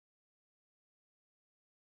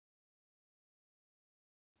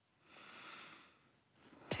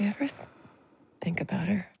Do you ever think about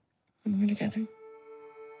her when we're together?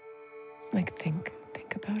 Like, think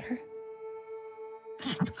about her? I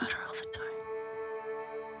think about her all the time.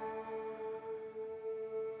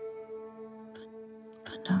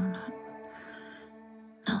 But no,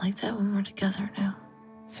 not like that when we're together now.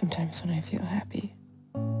 Sometimes when I feel happy,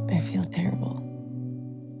 I feel terrible.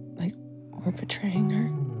 Like we're betraying her.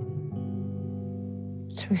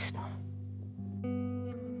 Should we stop?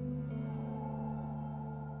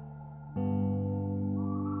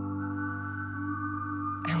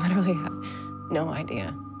 I literally have no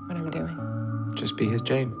idea what I'm doing. Just be his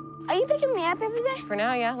Jane. Are you picking me up every day? For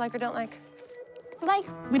now, yeah, like or don't like. Like,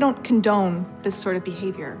 We don't condone this sort of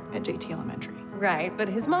behavior at JT Elementary. Right, but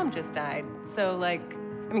his mom just died. So, like,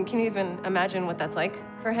 I mean, can you even imagine what that's like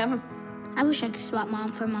for him? I wish I could swap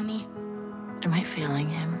mom for mommy. Am I failing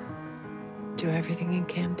him? Do everything you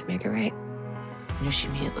can to make it right. You know, she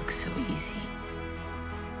made it look so easy.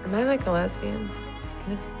 Am I like a lesbian?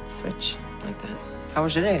 Can it switch like that? How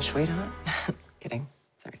was your day, sweetheart? Kidding.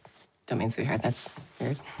 Sorry. Don't mean sweetheart. That's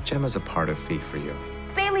weird. Gemma's a part of Fee for you.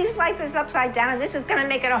 Bailey's life is upside down, and this is gonna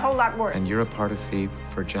make it a whole lot worse. And you're a part of Fee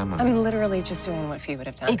for Gemma. I'm literally just doing what Fee would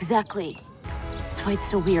have done. Exactly. That's why it's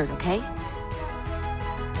so weird, okay?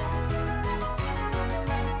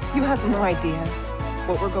 You have no idea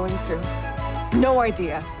what we're going through. No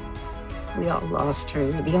idea. We all lost her.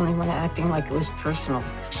 You're the only one acting like it was personal.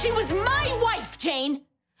 She was my wife, Jane!